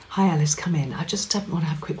Hi Alice, come in. I just want to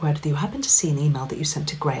have a quick word with you. I happened to see an email that you sent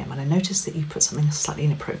to Graham, and I noticed that you put something slightly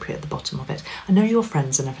inappropriate at the bottom of it. I know you're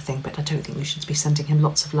friends and everything, but I don't think you should be sending him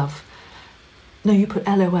lots of love. No, you put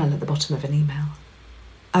LOL at the bottom of an email.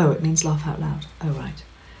 Oh, it means laugh out loud. Oh, right.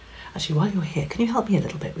 Actually, while you're here, can you help me a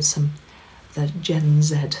little bit with the Gen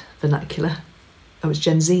Z vernacular? Oh, it's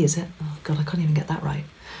Gen Z, is it? Oh, God, I can't even get that right.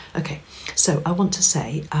 Okay, so I want to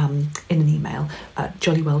say in an email,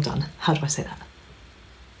 jolly well done. How do I say that?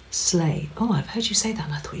 Slay. Oh, I've heard you say that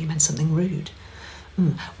and I thought you meant something rude.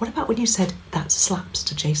 What about when you said that slaps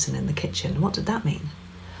to Jason in the kitchen? What did that mean?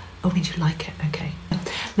 Oh, it means you like it. Okay.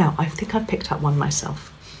 Now, I think I've picked up one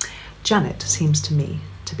myself. Janet seems to me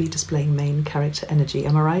to be displaying main character energy.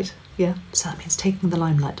 Am I right? Yeah? So that means taking the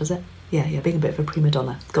limelight, does it? Yeah, being a bit of a prima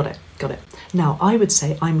donna. Got it. Now, I would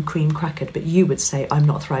say I'm cream crackered, but you would say I'm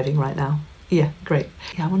not thriving right now. Yeah, great.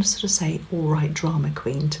 Yeah, I want to sort of say all right drama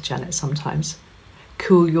queen to Janet sometimes.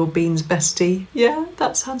 Cool your beans, bestie. Yeah,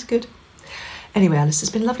 that sounds good. Anyway, Alice,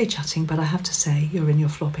 it's been lovely chatting, but I have to say you're in your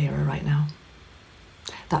flop era right now.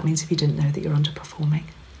 That means if you didn't know that you're underperforming.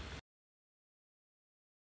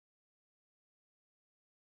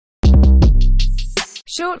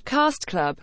 Shortcast Club